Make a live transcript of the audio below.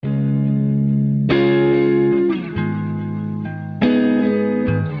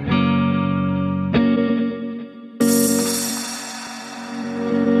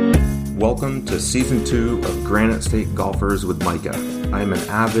to Season 2 of Granite State Golfers with Micah. I am an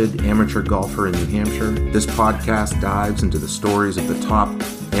avid amateur golfer in New Hampshire. This podcast dives into the stories of the top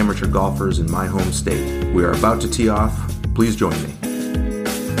amateur golfers in my home state. We are about to tee off. Please join me.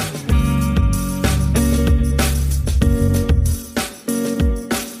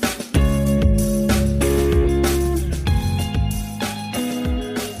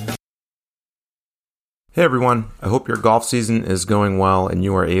 Hey everyone, I hope your golf season is going well and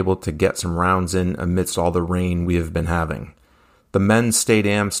you are able to get some rounds in amidst all the rain we have been having. The men's State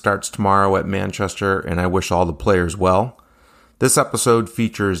Am starts tomorrow at Manchester and I wish all the players well. This episode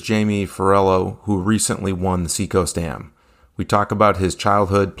features Jamie Ferullo, who recently won the Seacoast Am. We talk about his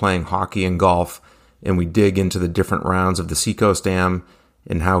childhood playing hockey and golf, and we dig into the different rounds of the Seacoast Am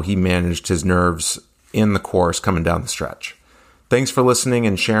and how he managed his nerves in the course coming down the stretch. Thanks for listening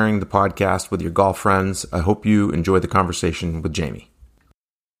and sharing the podcast with your golf friends. I hope you enjoy the conversation with Jamie.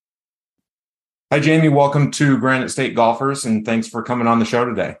 Hi, Jamie. Welcome to Granite State Golfers, and thanks for coming on the show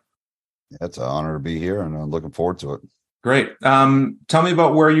today. It's an honor to be here, and I'm looking forward to it. Great. Tell me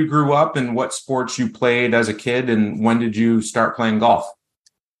about where you grew up and what sports you played as a kid, and when did you start playing golf?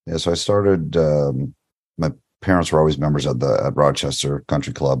 Yeah, so I started, my parents were always members at Rochester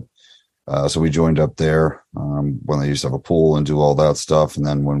Country Club. So we joined up there when they used to have a pool and do all that stuff. And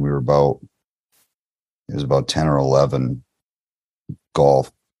then when we were about 10 or 11, golf,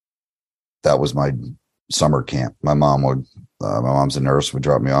 that was my summer camp. My mom's a nurse, would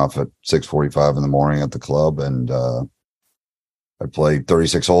drop me off at 6:45 in the morning at the club. And I played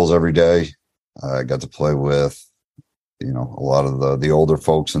 36 holes every day. I got to play with, a lot of the older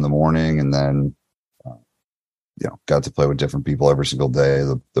folks in the morning, and then got to play with different people every single day.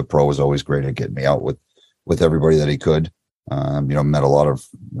 The pro was always great at getting me out with everybody that he could. Met a lot of,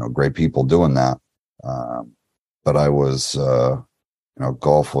 great people doing that. But I was,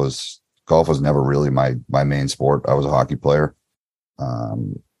 golf was never really my main sport. I was a hockey player. I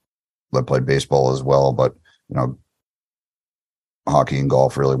played baseball as well, but, hockey and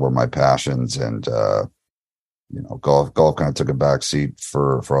golf really were my passions. And, golf kind of took a back seat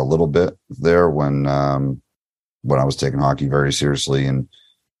for a little bit there when I was taking hockey very seriously. And,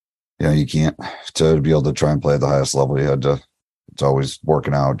 you can't, to be able to try and play at the highest level, it's always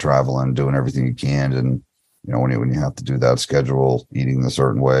working out, traveling, doing everything you can. And, when you have to do that schedule, eating a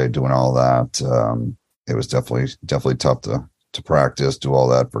certain way, doing all that, it was definitely tough to practice, do all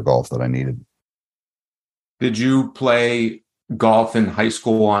that for golf that I needed. Did you play golf in high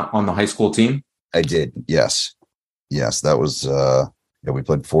school on the high school team? I did. Yes. That was, we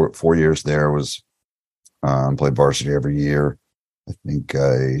played four years there. Played varsity every year. I think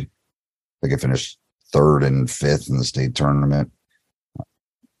I finished third and fifth in the state tournament.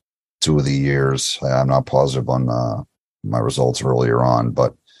 2 of the years, I'm not positive on my results earlier on,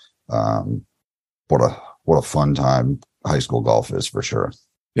 but what a fun time high school golf is for sure.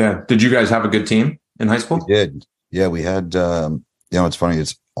 Yeah. Did you guys have a good team in high school? We did. Yeah, we had. It's funny.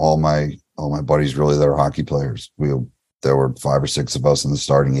 It's all my buddies really that are hockey players. There were 5 or 6 of us in the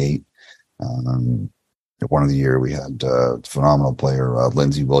starting 8. One of the year we had a phenomenal player,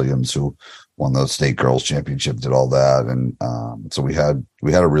 Lindsey Williams, who won the state girls championship, did all that. And so we had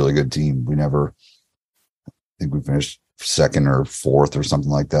a really good team. I think we finished 2nd or 4th or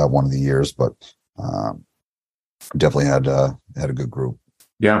something like that one of the years, but definitely had a good group.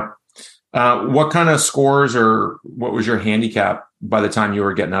 Yeah. What kind of scores or what was your handicap by the time you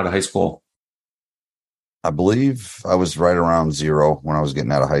were getting out of high school? I believe I was right around 0 when I was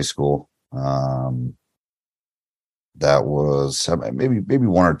getting out of high school. That was maybe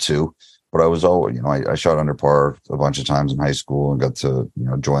 1 or 2, but I was always, I shot under par a bunch of times in high school and got to,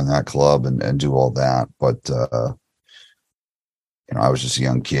 join that club and do all that. But, I was just a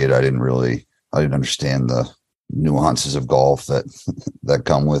young kid. I didn't understand the nuances of golf that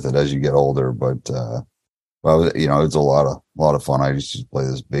come with it as you get older. But, it's a lot of fun. I used to play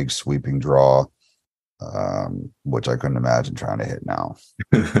this big sweeping draw, which I couldn't imagine trying to hit now.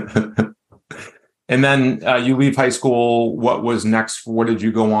 And then you leave high school. What was next? What did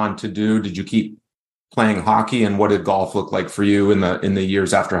you go on to do? Did you keep playing hockey? And what did golf look like for you in the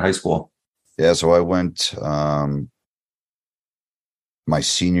years after high school? Yeah, so I went my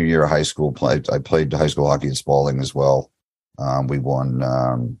senior year of high school. I played high school hockey at Spalding as well. We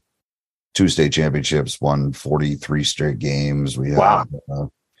won 2 state championships, won 43 straight games. We had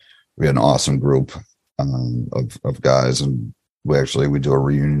an awesome group of guys, and we do a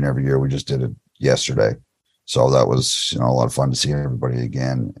reunion every year. We just did it yesterday, so that was a lot of fun to see everybody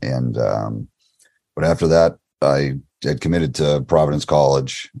again. And but after that, I had committed to Providence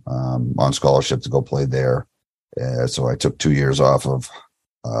College on scholarship to go play there. So I took 2 years off of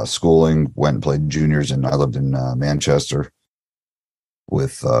schooling, went and played juniors, and I lived in Manchester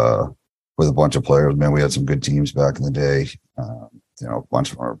with a bunch of players. Man, we had some good teams back in the day. A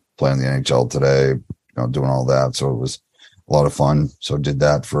bunch of them are playing the NHL today, doing all that. So it was a lot of fun. So did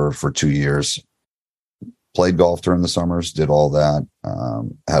that for 2 years. Played golf during the summers, did all that.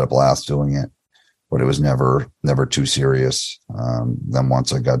 Had a blast doing it, but it was never too serious. Then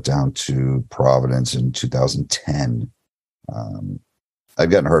once I got down to Providence in 2010, I'd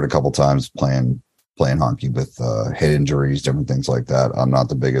gotten hurt a couple times playing hockey with head injuries, different things like that. I'm not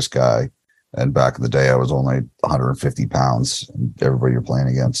the biggest guy. And back in the day, I was only 150 pounds. And everybody you're playing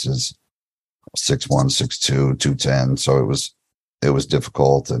against is 6'1", 6'2", 210. So it was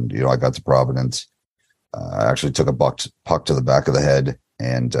difficult. And, I got to Providence. I actually took a puck to the back of the head.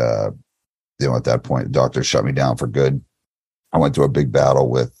 And, at that point, the doctor shut me down for good. I went through a big battle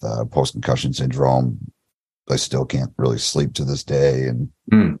with post-concussion syndrome. I still can't really sleep to this day. And,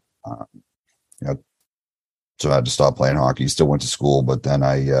 so I had to stop playing hockey. Still went to school, but then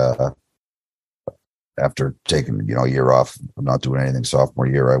after taking, a year off, not doing anything sophomore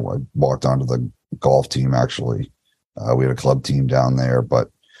year, I walked onto the golf team, actually. We had a club team down there, but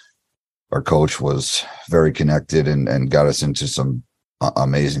our coach was very connected and got us into some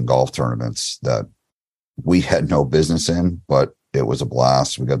amazing golf tournaments that we had no business in, but it was a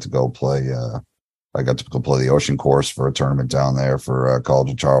blast. We got to go play. I got to go play the Ocean Course for a tournament down there for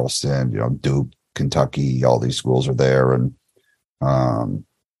College of Charleston, Duke, Kentucky, all these schools are there. And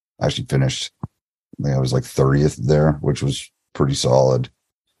actually finished, I was like 30th there, which was pretty solid.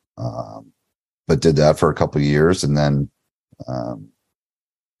 But did that for a couple of years. And then,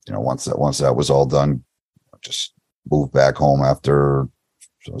 once that was all done, just moved back home after.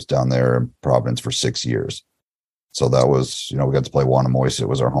 So I was down there in Providence for 6 years. So that was, we got to play Wannamoisa. It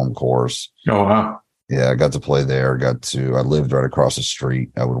was our home course. Oh, wow. Yeah, I got to play there. I lived right across the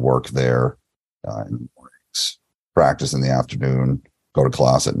street. I would work there in the mornings, practice in the afternoon, go to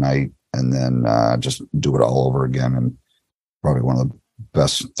class at night, and then just do it all over again. And probably one of the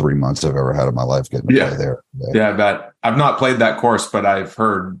best 3 months I've ever had of my life getting to play there. Yeah, I bet. I've not played that course, but I've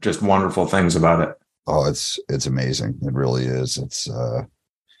heard just wonderful things about it. Oh, it's amazing. It really is. It's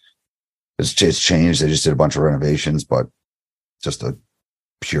changed. They just did a bunch of renovations, but just a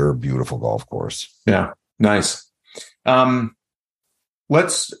pure, beautiful golf course. Yeah, nice.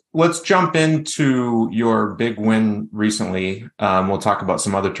 Let's jump into your big win recently. We'll talk about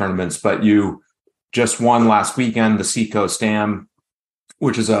some other tournaments, but you just won last weekend the Seacoast Am,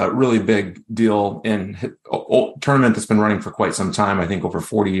 which is a really big deal in a tournament that's been running for quite some time. I think over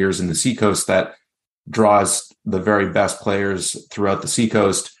 40 years in the Seacoast, that draws the very best players throughout the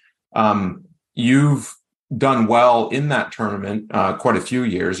Seacoast. You've done well in that tournament quite a few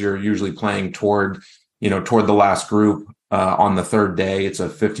years. You're usually playing toward the last group on the third day. It's a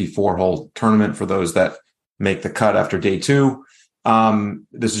 54-hole tournament for those that make the cut after day two.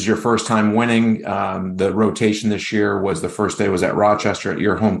 This is your first time winning. The rotation this year was the first day was at Rochester at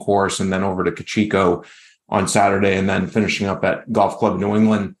your home course, and then over to Kachiko on Saturday, and then finishing up at Golf Club New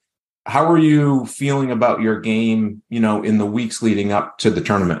England. How are you feeling about your game, in the weeks leading up to the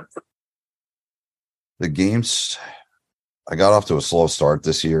tournament? The games, I got off to a slow start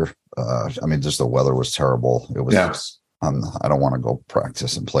this year. Just the weather was terrible. It was, I don't want to go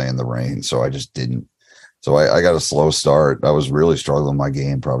practice and play in the rain. So I just didn't. So I got a slow start. I was really struggling with my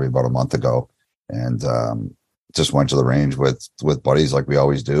game probably about a month ago, and just went to the range with buddies like we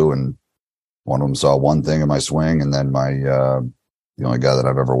always do. And one of them saw one thing in my swing, and then my, the only guy that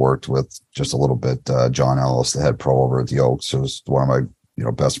I've ever worked with just a little bit, John Ellis, the head pro over at the Oaks, who's one of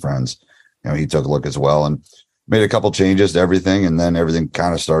my, best friends. He took a look as well and made a couple changes to everything. And then everything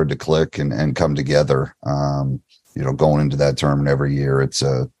kind of started to click and come together. Going into that tournament every year, it's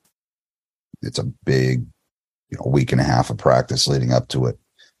a big, week and a half of practice leading up to it.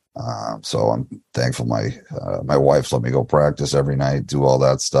 So I'm thankful my wife's let me go practice every night, do all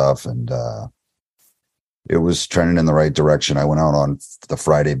that stuff. And it was trending in the right direction. I went out on the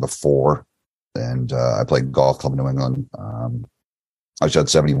Friday before, and I played Golf Club New England. I shot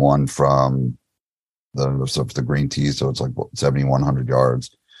 71 from the green tee, so it's like 7,100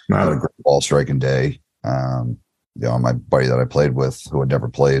 yards. Wow. I had a great ball striking day. My buddy that I played with, who had never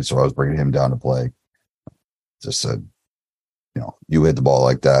played, so I was bringing him down to play, just said, you hit the ball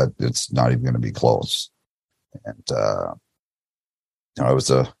like that, it's not even going to be close. And it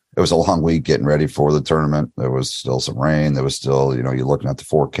was a long week getting ready for the tournament. There was still some rain. There was still, you're looking at the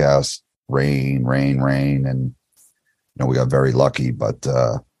forecast, rain, and we got very lucky. But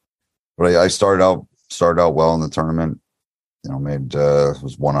I started out well in the tournament. made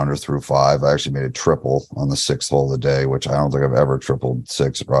was 1 under through 5. I actually made a triple on the 6th hole of the day, which I don't think I've ever tripled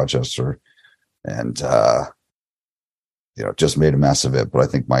 6 at Rochester, and just made a mess of it. But I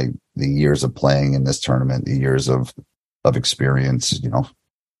think the years of playing in this tournament, the years of experience,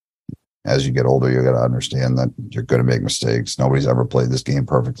 as you get older, you got to understand that you're going to make mistakes. Nobody's ever played this game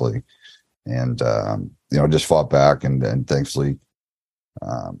perfectly, and just fought back and thankfully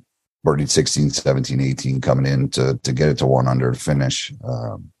birdied 16, 17, 18 coming in to get it to 1 under to finish.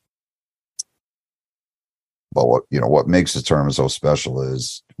 But what makes this tournament so special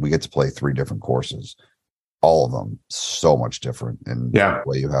is we get to play 3 different courses, all of them so much different in the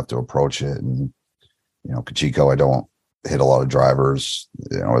way you have to approach it. And Kachiko, I don't hit a lot of drivers.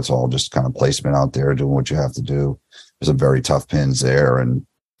 It's all just kind of placement out there, doing what you have to do. There's some very tough pins there, and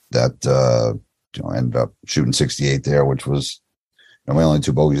that ended up shooting 68 there, which was my only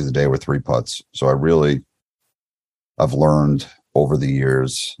 2 bogeys of the day were 3 putts. So I've learned over the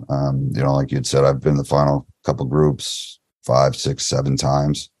years. Like you'd said, I've been in the final couple groups 5, 6, 7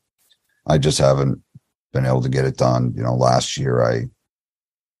 times. I just haven't been able to get it done. Last year I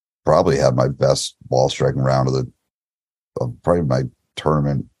probably had my best ball striking round of probably my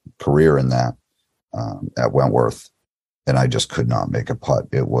tournament career in that at Wentworth, and I just could not make a putt.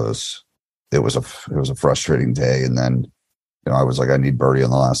 It was a frustrating day, and then I was like, I need birdie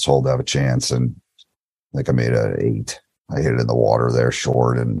on the last hole to have a chance, and I think I made an 8. I hit it in the water there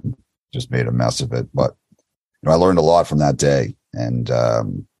short and just made a mess of it. But I learned a lot from that day, and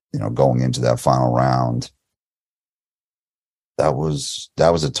going into that final round, that was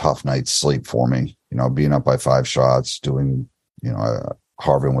a tough night's sleep for me. Being up by 5 shots, doing,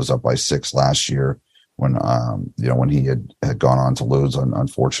 Harvin was up by 6 last year when he had gone on to lose,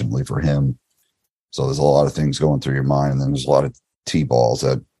 unfortunately for him. So there's a lot of things going through your mind, and then there's a lot of T-balls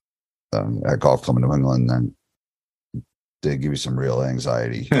at Golf Club in New England, and they give you some real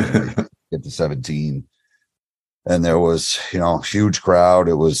anxiety. Get to 17. And there was, huge crowd.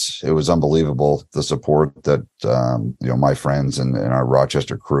 It was unbelievable. The support that, my friends and our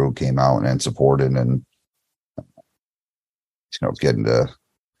Rochester crew came out and supported, and, getting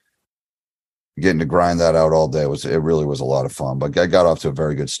to grind that out all day it really was a lot of fun. But I got off to a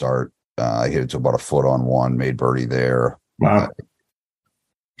very good start. I hit it to about a foot on 1, made birdie there. Wow.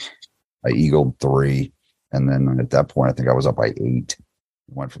 I eagled 3. And then at that point, I think I was up by 8.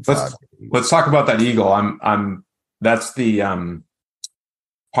 Went from 5 to 8. Let's talk about that eagle. That's the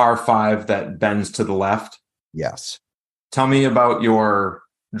par 5 that bends to the left. Yes. Tell me about your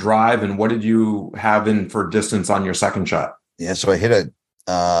drive and what did you have in for distance on your second shot? Yeah, so I hit it.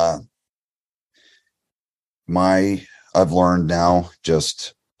 I've learned now,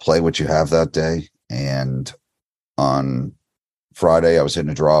 just play what you have that day. And on Friday, I was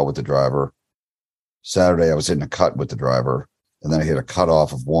hitting a draw with the driver. Saturday, I was hitting a cut with the driver. And then I hit a cut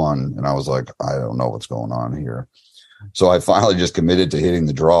off of 1, and I was like, I don't know what's going on here. So I finally just committed to hitting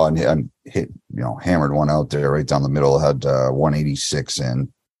the draw and hit, hammered one out there right down the middle. Had 186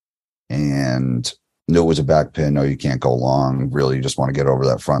 in, and knew it was a back pin. No, you can't go long. Really, you just want to get over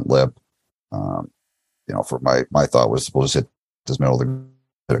that front lip. For my thought was, we'll just hit this middle of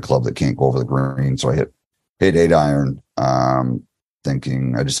the club that can't go over the green. So I hit 8 iron,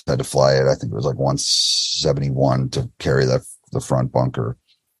 thinking I just had to fly it. I think it was like 171 to carry the front bunker,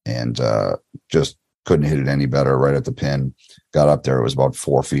 and just couldn't hit it any better right at the pin. Got up there, it was about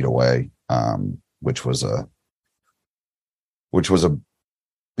 4 feet away, which was a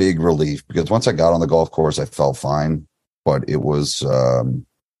big relief, because once I got on the golf course, I felt fine, but it was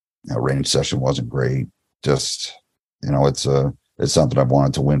range session wasn't great. Just it's something I've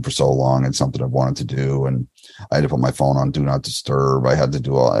wanted to win for so long. It's something I've wanted to do, and I had to put my phone on do not disturb. I had to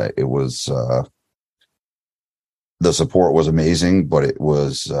do all. It was the support was amazing, but it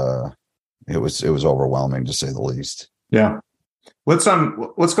was overwhelming, to say the least. Yeah. Let's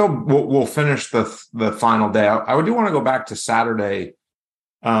go. We'll finish the final day. I do want to go back to Saturday.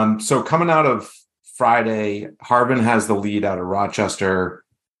 So coming out of Friday, Harvin has the lead out of Rochester,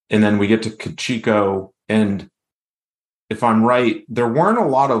 and then we get to Kachiko. And if I'm right, there weren't a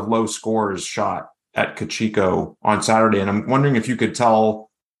lot of low scores shot at Kachiko on Saturday. And I'm wondering if you could tell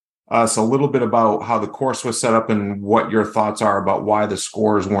us a little bit about how the course was set up and what your thoughts are about why the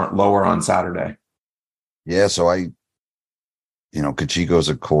scores weren't lower on Saturday. Yeah, so Kachiko's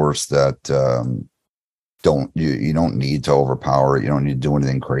a course that you don't need to overpower it. You don't need to do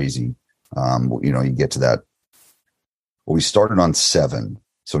anything crazy. You get to that. Well, we started on 7,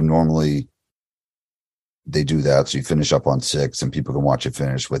 so normally they do that, so you finish up on 6, and people can watch it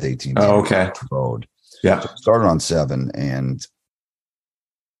finish with 18. Oh, okay. Road. Yeah. So started on 7, and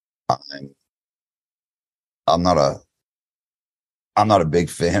I'm not a I'm not a big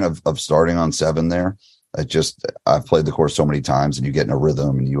fan of starting on 7 there. I've played the course so many times, and you get in a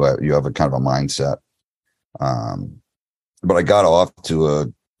rhythm, and you have a kind of a mindset. But I got off to a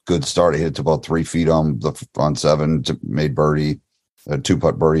good start. I hit to about 3 feet on 7, made birdie, a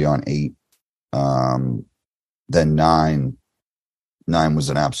 2-putt birdie on 8. Then 9 was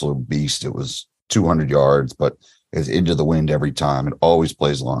an absolute beast. It was 200 yards, but it was into the wind every time. It always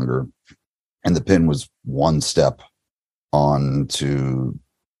plays longer, and the pin was one step on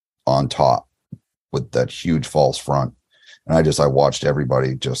top with that huge false front. And I watched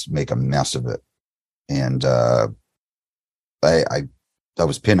everybody just make a mess of it. And I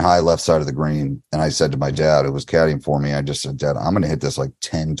was pin high left side of the green. And I said to my dad, who was caddying for me, I just said, Dad, I'm going to hit this like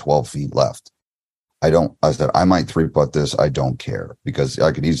 10, 12 feet left. I said, I might 3-putt this. I don't care, because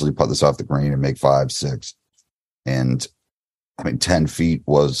I could easily put this off the green and make 5, 6. And I mean, 10 feet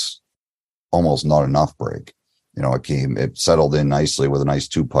was almost not enough break. It settled in nicely with a nice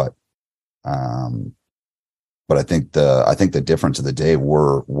 2-putt. But I think the difference of the day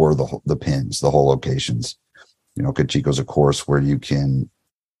were the pins, the hole locations. Cachico's a course where you can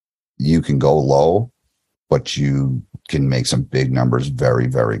go low, but you can make some big numbers very,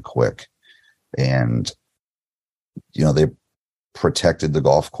 very quick. And, they protected the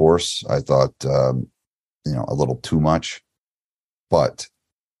golf course, I thought, a little too much. But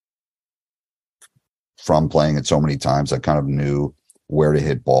from playing it so many times, I kind of knew where to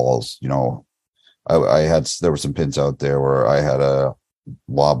hit balls. There were some pins out there where I had a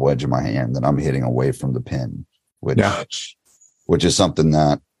lob wedge in my hand that I'm hitting away from the pin, which is something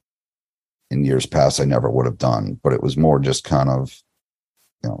that in years past I never would have done. But it was more just kind of,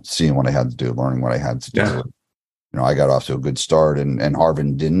 seeing what I had to do, learning what I had to do. I got off to a good start, and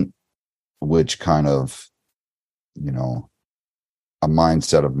Harvin didn't, which kind of, a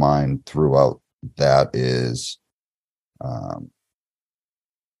mindset of mine throughout that is,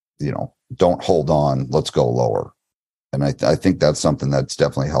 don't hold on, let's go lower. And I think that's something that's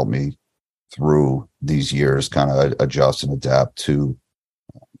definitely helped me through these years, kind of adjust and adapt to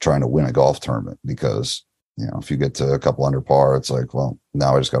trying to win a golf tournament. Because, if you get to a couple under par, it's like, well,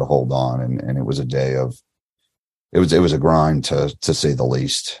 now I just got to hold on. And it was a day of, it was a grind to say the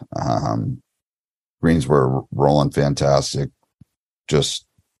least. Greens were rolling fantastic, just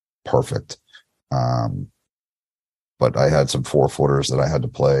perfect. But I had some 4-footers that I had to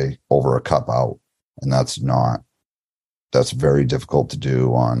play over a cup out, and that's very difficult to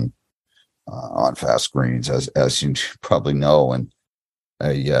do on fast greens, as you probably know. And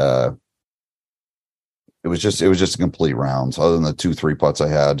it was just a complete round. So other than the 2 3-putts I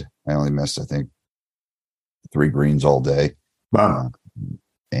had, I only missed, I think, 3 greens all day. Wow.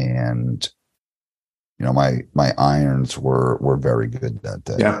 And my irons were very good that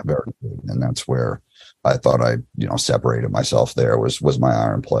day. Yeah. Very good. And that's where I thought I, separated myself there was my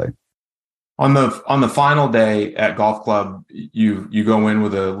iron play. On the final day at golf club, you go in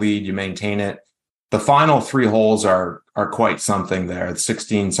with a lead, you maintain it. The final 3 holes are quite something there. It's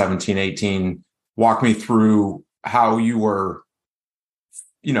 16, 17, 18. Walk me through how you were,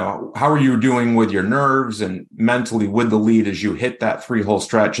 how were you doing with your nerves and mentally with the lead as you hit that 3-hole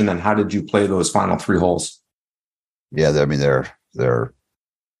stretch? And then how did you play those final 3 holes? Yeah, I mean, they're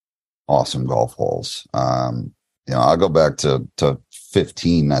awesome golf holes. I'll go back to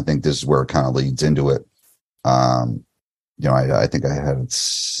 15. I think this is where it kind of leads into it. I think I had a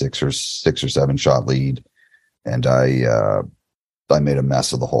 6 or 7 shot lead, and I made a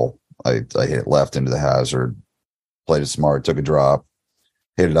mess of the hole. I hit left into the hazard, played it smart, took a drop,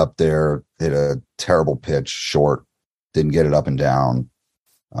 hit it up there, hit a terrible pitch short, didn't get it up and down.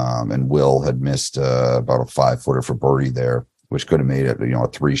 And Will had missed about a 5-footer for birdie there, which could have made it, a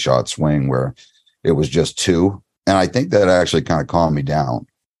 3-shot swing where it was just 2. And I think that actually kind of calmed me down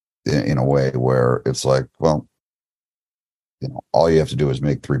in a way where it's like, well, all you have to do is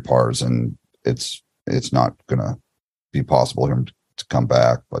make 3 pars, and it's not going to be possible here to come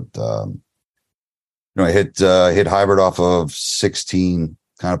back. But, I hit hybrid off of 16,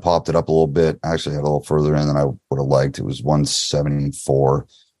 kind of popped it up a little bit. Actually had a little further in than I would have liked. It was 174.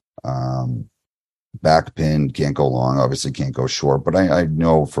 Back pin, can't go long, obviously can't go short, but I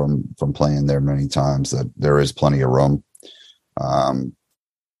know from playing there many times that there is plenty of room. And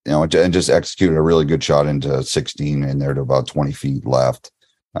just executed a really good shot into 16 in there to about 20 feet left.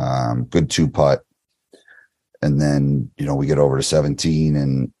 Good 2-putt. And then, we get over to 17,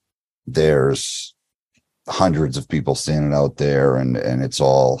 and there's hundreds of people standing out there, and it's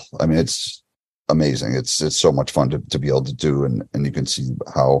all, I mean, it's amazing. It's so much fun to be able to do. And you can see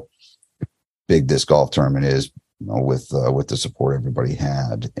how big this golf tournament is, with the support everybody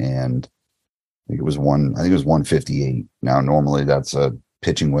had. And I think it was 158. Now, normally that's a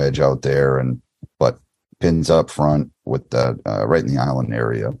pitching wedge out there, but pins up front with that right in the island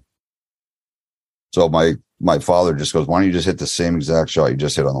area. So my father just goes, "Why don't you just hit the same exact shot you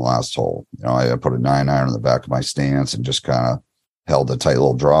just hit on the last hole?" I put a 9-iron on the back of my stance and just kind of held a tight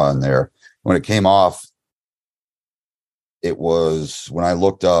little draw in there. When it came off, it was, when I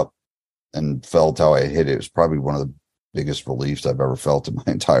looked up and felt how I hit it, it was probably one of the biggest reliefs I've ever felt in my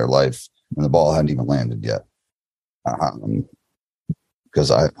entire life. And the ball hadn't even landed yet.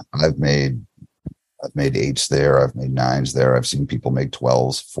 Because I've made 8s there. I've made 9s there. I've seen people make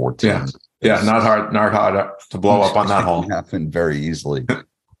 12s, 14s. Yeah. Not hard to blow up on that hole. Happened very easily.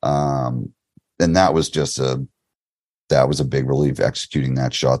 And that was a big relief, executing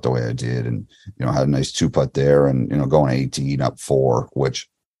that shot the way I did. And, had a nice 2-putt there and, going 18 up 4, which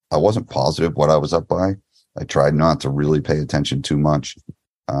I wasn't positive what I was up by. I tried not to really pay attention too much.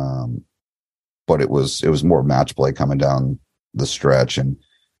 But it was more match play coming down the stretch. And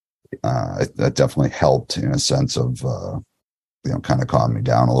that definitely helped in a sense of, kind of calmed me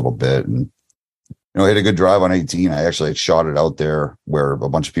down a little bit. And, hit a good drive on 18. I actually had shot it out there where a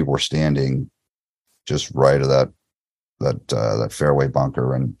bunch of people were standing just right of that fairway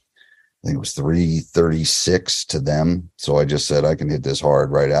bunker. And I think it was 336 to them. So I just said, I can hit this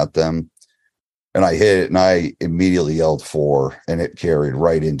hard right at them. And I hit it, and I immediately yelled 4, and it carried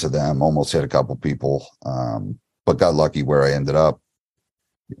right into them, almost hit a couple people, but got lucky where I ended up.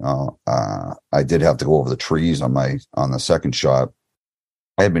 I did have to go over the trees on the second shot.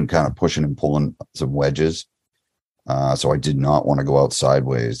 I had been kind of pushing and pulling some wedges. So I did not want to go out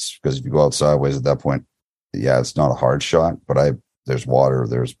sideways, because if you go out sideways at that point, it's not a hard shot, but there's water,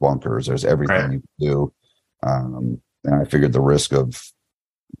 there's bunkers, there's everything you can do. And I figured the risk of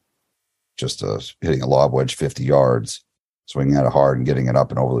just hitting a lob wedge 50 yards, swinging at it hard and getting it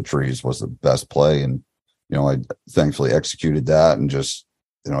up and over the trees was the best play. And, I thankfully executed that, and just,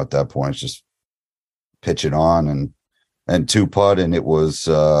 at that point, just pitch it on and 2-putt. And it was,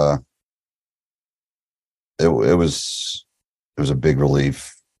 it was a big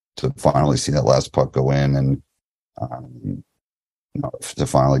relief to finally see that last putt go in, and, to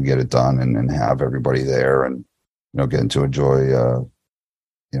finally get it done and have everybody there, and, getting to enjoy, a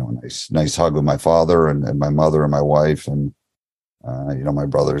nice hug with my father and my mother and my wife, and my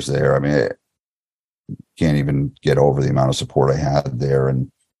brother's there. I mean, I can't even get over the amount of support I had there, and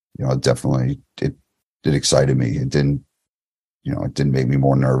definitely it excited me. It didn't make me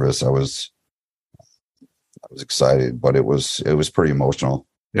more nervous. I was excited, but it was pretty emotional.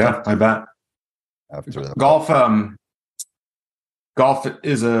 Yeah, I bet. After that, golf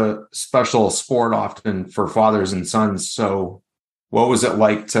is a special sport often for fathers and sons. So what was it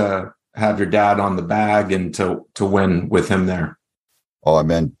like to have your dad on the bag and to win with him there? Oh, I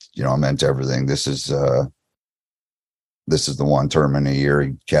meant everything. This is the one tournament a year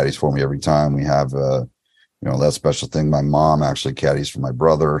he caddies for me every time. We have, that special thing. My mom actually caddies for my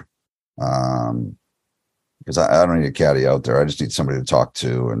brother. Because I don't need a caddy out there. I just need somebody to talk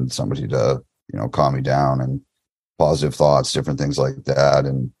to and somebody to, calm me down, and positive thoughts, different things like that.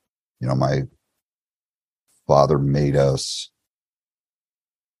 And, my father made us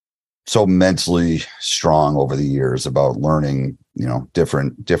so mentally strong over the years about learning,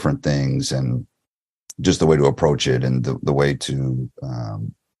 different things, and just the way to approach it, and the way to,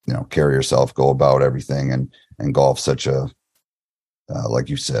 carry yourself, go about everything. And golf, such a, like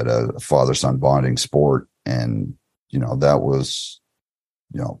you said, a father-son bonding sport. And, that was,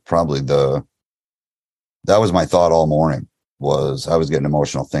 probably that was my thought all morning. I was getting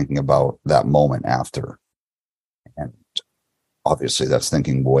emotional thinking about that moment after. And obviously that's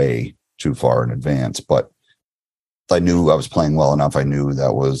thinking way too far in advance, but I knew I was playing well enough. I knew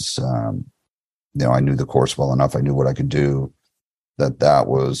that was, I knew the course well enough. I knew what I could do. That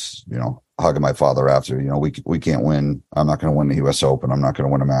was, hugging my father after, we can't win. I'm not going to win the US Open. I'm not going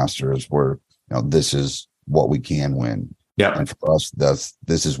to win a Masters. This is what we can win. Yeah. And for us,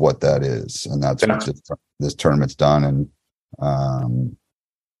 this is what that is. And that's what this tournament's done. And,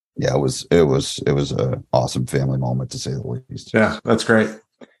 it was an awesome family moment, to say the least. Yeah, that's great.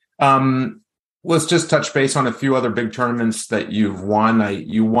 Let's just touch base on a few other big tournaments that you've won.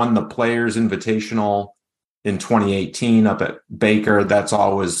 You won the Players Invitational in 2018 up at Baker. That's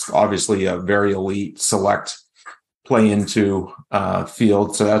always obviously a very elite select play into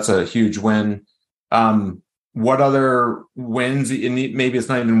field. So that's a huge win. What other wins, maybe it's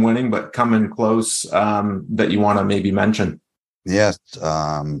not even winning, but coming close, that you want to maybe mention? Yes.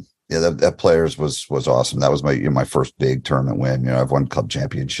 That Players was awesome. That was my first big tournament win. I've won club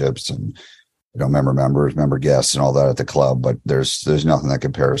championships and member guests and all that at the club, but there's nothing that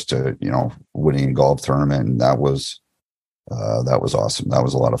compares to, winning a golf tournament. And that was awesome. That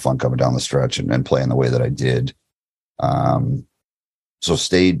was a lot of fun coming down the stretch and playing the way that I did. So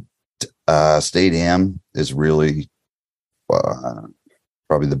State Am is really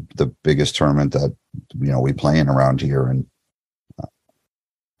probably the biggest tournament that, we play in around here. And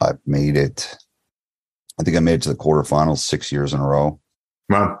I think I made it to the quarterfinals 6 years in a row.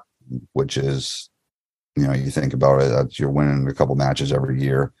 Wow. Which is, you think about it, you're winning a couple matches every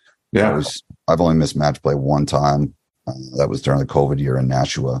year. Yeah. I've only missed match play one time. That was during the COVID year in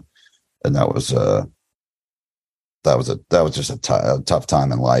Nashua. And that was just a tough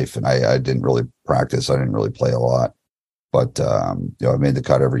time in life. And I didn't really practice. I didn't really play a lot, but, I made the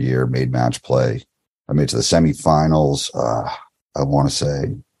cut every year, made match play. I made it to the semifinals. I want to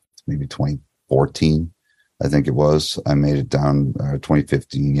say maybe 2014. I think it was. I made it down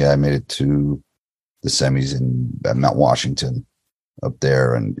 2015. Yeah, I made it to the semis at Mount Washington up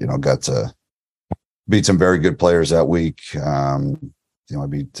there, and got to beat some very good players that week. I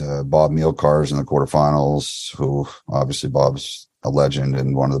beat Bob Mielkars in the quarterfinals, who obviously Bob's a legend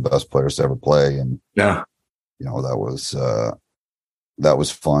and one of the best players to ever play. And yeah, that was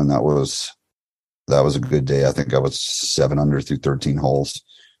fun. That was a good day. I think I was 7 under through 13 holes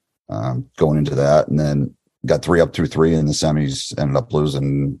going into that, and then got 3 up through 3 in the semis, ended up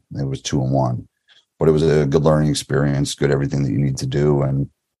losing. It was 2-1, but it was a good learning experience, good everything that you need to do.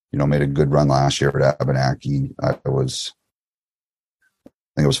 And, made a good run last year at Abenaki. I think it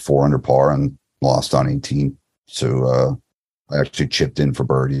was 4 under par and lost on 18. So I actually chipped in for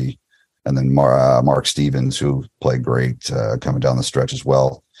birdie. And then Mark Stevens, who played great coming down the stretch as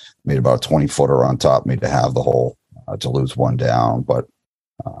well, made about a 20-footer on top, made to have the hole to lose 1 down. But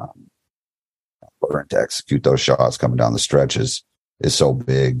learn to execute those shots coming down the stretch is so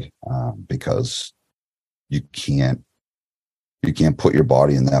big because you can't put your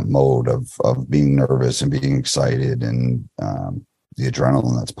body in that mode of being nervous and being excited and the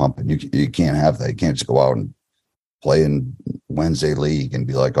adrenaline that's pumping. You can't have that. You can't just go out and play in Wednesday league and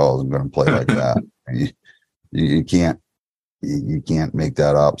be like, oh, I'm going to play like that. You can't make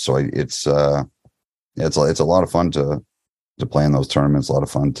that up. So it's a lot of fun to play in those tournaments, a lot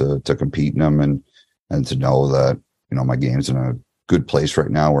of fun to compete in them and to know that, my game's in a good place right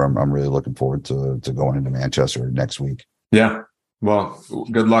now where I'm really looking forward to going into Manchester next week. Yeah. Well,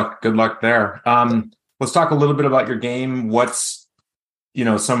 good luck. Good luck there. Let's talk a little bit about your game. What's,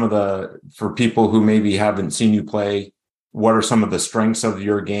 some of for people who maybe haven't seen you play, what are some of the strengths of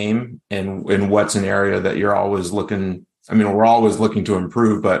your game and what's an area that you're always looking, we're always looking to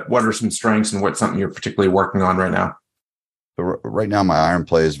improve, but what are some strengths and what's something you're particularly working on right now? So right now my iron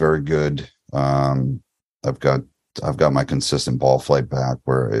play is very good. I've got my consistent ball flight back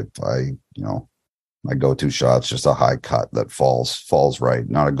where if my go-to shot's just a high cut that falls right,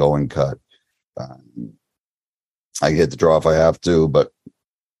 not a going cut. I hit the draw if I have to, but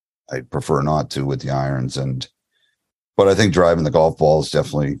I prefer not to with the irons. But I think driving the golf ball is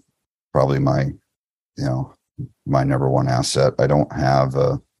definitely probably my number one asset. I don't have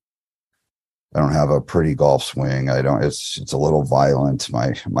a pretty golf swing. It's a little violent.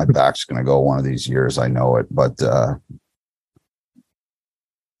 My back's going to go one of these years. I know it, but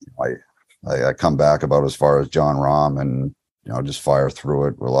I come back about as far as John Rahm and, just fire through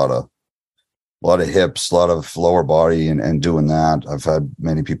it with a lot of hips, a lot of lower body and doing that. I've had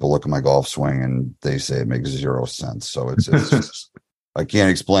many people look at my golf swing and they say it makes 0 sense. So it's I can't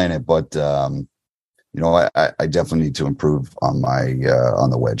explain it, but I definitely need to improve on on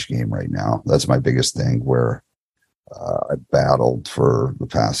the wedge game right now. That's my biggest thing where I battled for the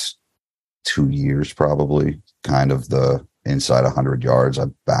past 2 years, probably kind of the inside 100 yards.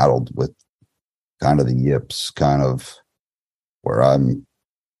 I've battled with kind of the yips, kind of where I'm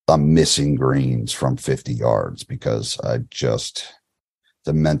missing greens from 50 yards because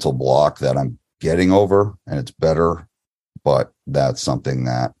the mental block that I'm getting over, and it's better, but that's something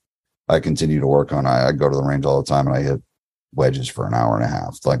that I continue to work on. I go to the range all the time and I hit wedges for an hour and a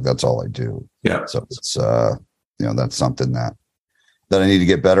half. Like that's all I do. Yeah. So it's, that's something that I need to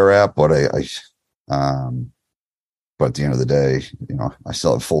get better at, but but at the end of the day, I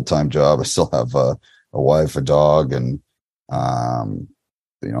still have a full-time job. I still have a wife, a dog, and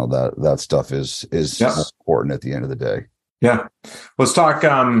that stuff is important at the end of the day. Yeah. Let's talk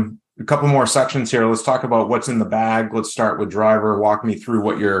a couple more sections here. Let's talk about what's in the bag. Let's start with driver. Walk me through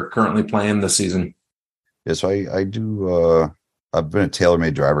what you're currently playing this season. Yeah, so I do. I've been a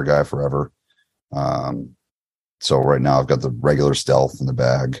TaylorMade driver guy forever. So right now I've got the regular Stealth in the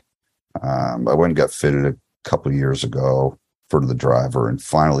bag. I went and got fitted a couple of years ago for the driver and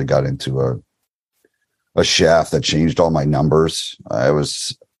finally got into a a shaft that changed all my numbers. I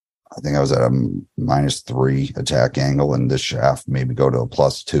think I was at a -3 attack angle, and this shaft made me go to a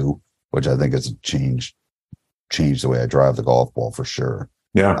 +2, which I think has changed the way I drive the golf ball for sure.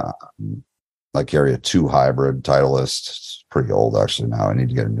 Yeah. I carry a 2 hybrid Titleist. It's pretty old actually now. I need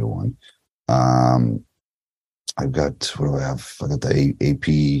to get a new one. I've got, what do I have? I got the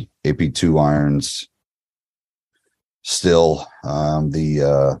AP2 irons still.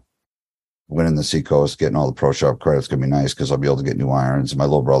 Winning the Seacoast, getting all the pro shop credits going to be nice because I'll be able to get new irons. My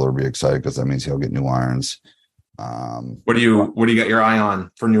little brother will be excited because that means he'll get new irons. What do you got your eye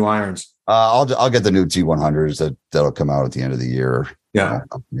on for new irons? I'll get the new T100s that'll come out at the end of the year. Yeah,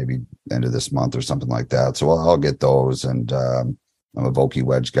 maybe end of this month or something like that. So I'll get those. And I'm a Vokey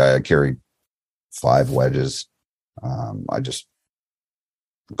wedge guy. I carry 5 wedges.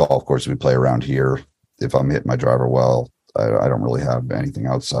 Golf course we play around here. If I'm hitting my driver well, I don't really have anything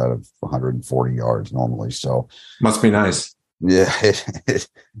outside of 140 yards normally. So must be nice. Yeah, it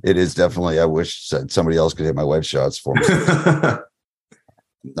is definitely. I wish somebody else could hit my wedge shots for me.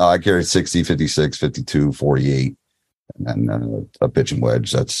 No, I carry 60, 56, 52, 48, and then a pitching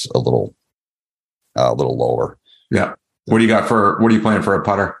wedge that's a little lower. Yeah. What are you playing for a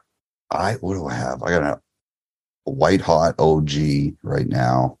putter? What do I have? I got a white hot OG right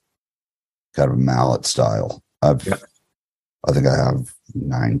now, kind of a mallet style. I think I have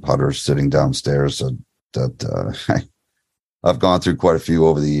 9 putters sitting downstairs that I've gone through quite a few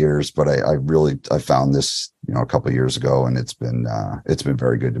over the years, but I found this, a couple of years ago, and it's been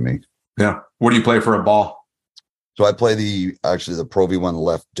very good to me. Yeah. What do you play for a ball? So I play the Pro V1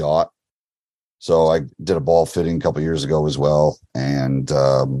 left dot. So I did a ball fitting a couple of years ago as well. And,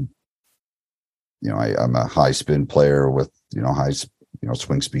 I'm a high spin player with, high,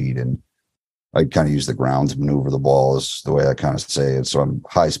 swing speed, and I kind of use the ground to maneuver the ball is the way I kind of say it. So I'm a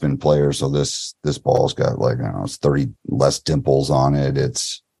high spin player. So this ball's got it's 30 less dimples on it.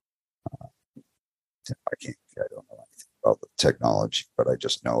 It's, I don't know anything about the technology, but I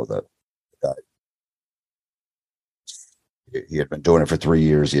just know that he had been doing it for 3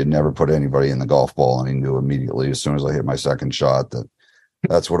 years. He had never put anybody in the golf ball, and he knew immediately as soon as I hit my second shot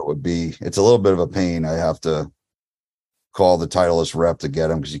that's what it would be. It's a little bit of a pain. I have to call the Titleist rep to get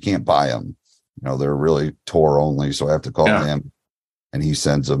them because you can't buy them. They're really tour only, so I have to call him, and he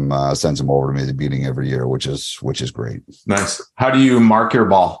sends them over to me the beating every year, which is great. Nice. How do you mark your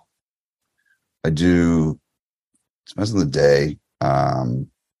ball? I do. It depends on the day.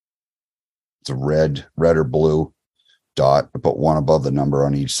 It's a red or blue dot. I put 1 above the number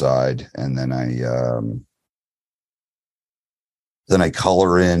on each side, and then I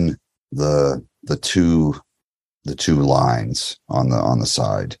color in the two lines on the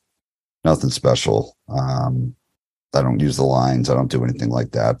side. Nothing special. I don't use the lines. I don't do anything like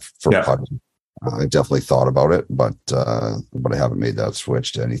that for putting. I definitely thought about it, but I haven't made that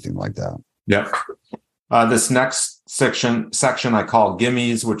switch to anything like that. Yeah. This next section I call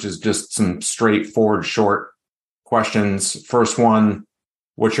gimmies, which is just some straightforward short questions. First one,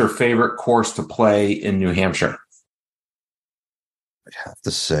 what's your favorite course to play in New Hampshire? I'd have to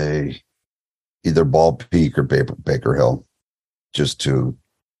say either Bald Peak or Baker Hill.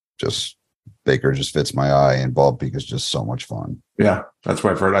 Baker just fits my eye, and Bald Peak is just so much fun. Yeah, that's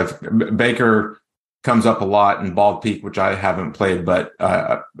what I've heard. Baker comes up a lot, and Bald Peak, which I haven't played, but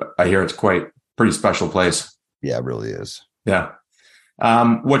I hear it's pretty special place. Yeah, it really is. Yeah.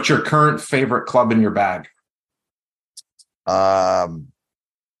 What's your current favorite club in your bag?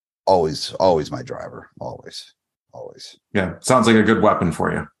 Always my driver. Always. Yeah, sounds like a good weapon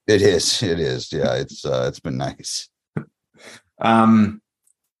for you. It is. Yeah, it's been nice.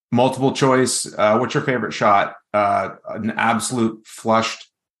 Multiple choice. What's your favorite shot? An absolute flushed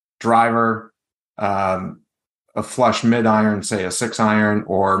driver, a flush mid iron, say a 6-iron,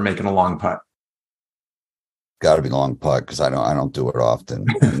 or making a long putt. Got to be long putt because I don't do it often.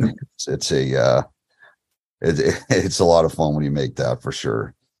 And it's a lot of fun when you make that for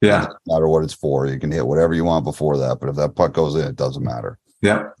sure. Yeah, no matter what it's for, you can hit whatever you want before that, but if that putt goes in, it doesn't matter.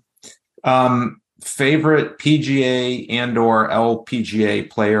 Yeah. Favorite PGA and or LPGA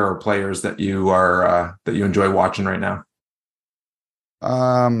player or players that you enjoy watching right now?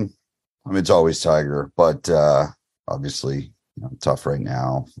 It's always Tiger, but obviously tough right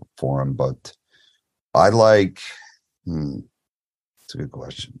now for him. But I like. It's a good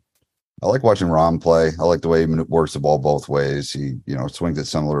question. I like watching Rahm play. I like the way he works the ball both ways. He swings it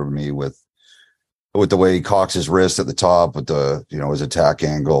similar to me with the way he cocks his wrist at the top with the his attack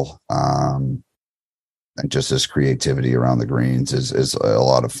angle. And just his creativity around the greens is a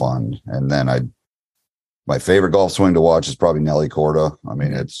lot of fun. And then my favorite golf swing to watch is probably Nelly Korda. I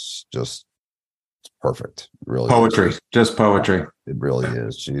mean, it's perfect. Really Poetry, just poetry. It really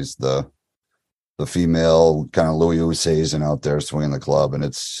is. She's the female kind of Louis Oosthuizen out there swinging the club, and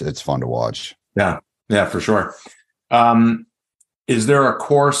it's fun to watch. Yeah, for sure. Is there a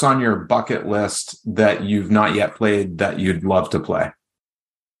course on your bucket list that you've not yet played that you'd love to play?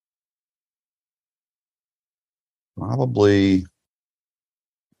 Probably.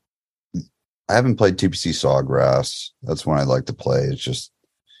 I haven't played TPC Sawgrass. That's one I'd like to play. It's just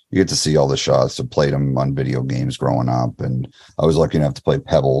you get to see all the shots. I played them on video games growing up, and I was lucky enough to play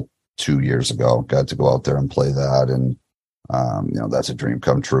Pebble 2 years ago. Got to go out there and play that, and that's a dream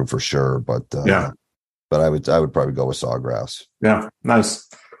come true for sure. But I would probably go with Sawgrass. Yeah, nice.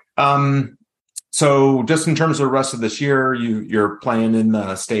 So just in terms of the rest of this year, you're playing in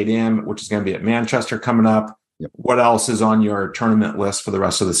the Stadium, which is going to be at Manchester coming up. Yep. What else is on your tournament list for the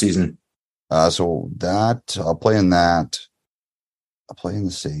rest of the season? So that I'll play in that. I'll play in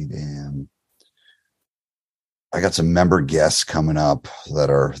the Stadium. I got some member guests coming up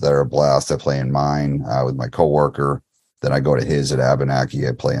that are a blast. I play in mine with my coworker. Then I go to his at Abenaki.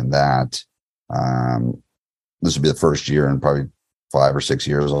 I play in that. This will be the first year in probably 5 or 6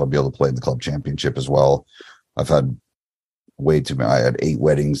 years I'll be able to play in the club championship as well. I've had way too many. I had 8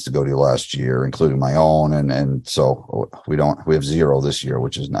 weddings to go to last year, including my own, and so we have 0 this year,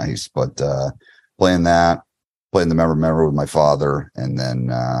 which is nice. But playing the member with my father, and then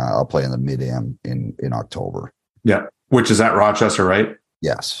I'll play in the Mid-Am in October. Yeah, which is at Rochester, right?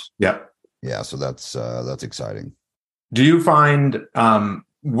 Yes. Yeah. Yeah. So that's exciting. Do you find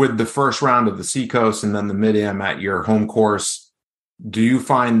with the first round of the Seacoast and then the Mid-Am at your home course, do you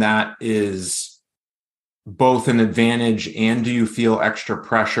find that is both an advantage, and do you feel extra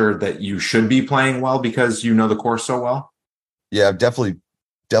pressure that you should be playing well because you know the course so well? Yeah, definitely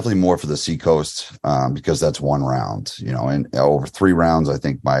more for the Seacoast because that's 1 round, and over 3 rounds, I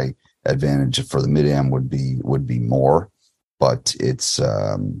think my advantage for the Mid-Am would be more, but it's, they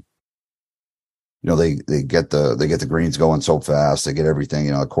get the greens going so fast. They get everything,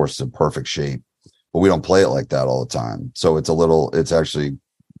 the course is in perfect shape, but we don't play it like that all the time. So it's actually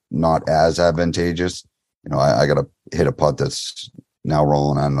not as advantageous. I got to hit a putt that's now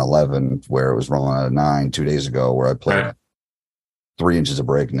rolling on an 11 where it was rolling on a 9 2 days ago, where I played 3 inches of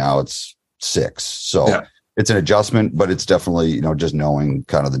break. Now it's 6. So it's an adjustment, but it's definitely, just knowing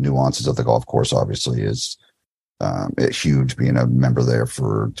kind of the nuances of the golf course obviously is huge, being a member there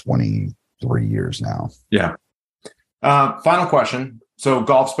for 23 years now. Yeah. Final question. So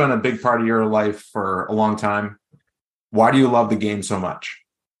golf's been a big part of your life for a long time. Why do you love the game so much?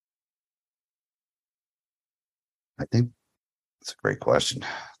 I think it's a great question.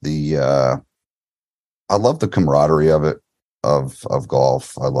 I love the camaraderie of it, of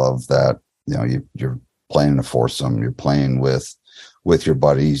golf. I love that, you're playing in a foursome, you're playing with your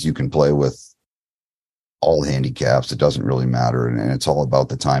buddies. You can play with all handicaps. It doesn't really matter. And it's all about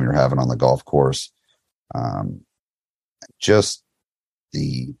the time you're having on the golf course. Just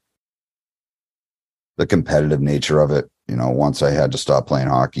the competitive nature of it. Once I had to stop playing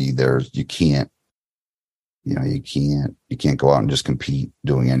hockey, you can't go out and just compete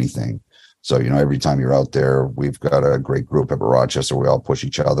doing anything. So, every time you're out there, we've got a great group up at Rochester. We all push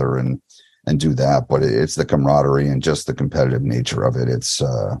each other and do that, but it's the camaraderie and just the competitive nature of it. It's,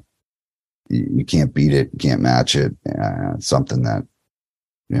 you can't beat it, you can't match it. It's something that,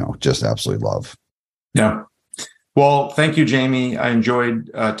 just absolutely love. Yeah. Well, thank you, Jamie. I enjoyed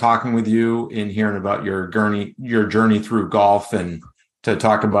talking with you and hearing about your journey through golf, and to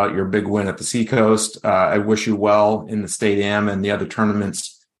talk about your big win at the Seacoast. I wish you well in the Stadium and the other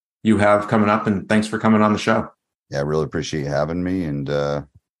tournaments you have coming up, and thanks for coming on the show. Yeah, I really appreciate you having me, and I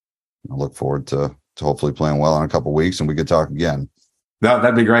look forward to hopefully playing well in a couple of weeks, and we could talk again.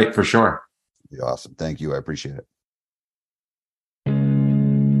 That'd be great for sure. Be awesome. Thank you. I appreciate it.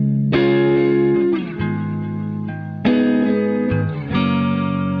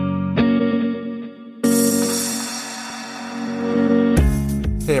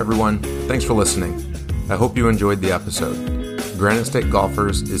 Hey everyone, thanks for listening. I hope you enjoyed the episode. Granite State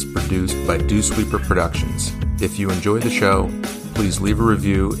Golfers is produced by Dew Sweeper Productions. If you enjoy the show, please leave a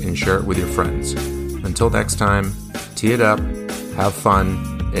review and share it with your friends. Until next time, tee it up, have fun,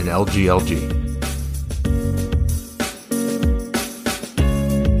 and LGLG.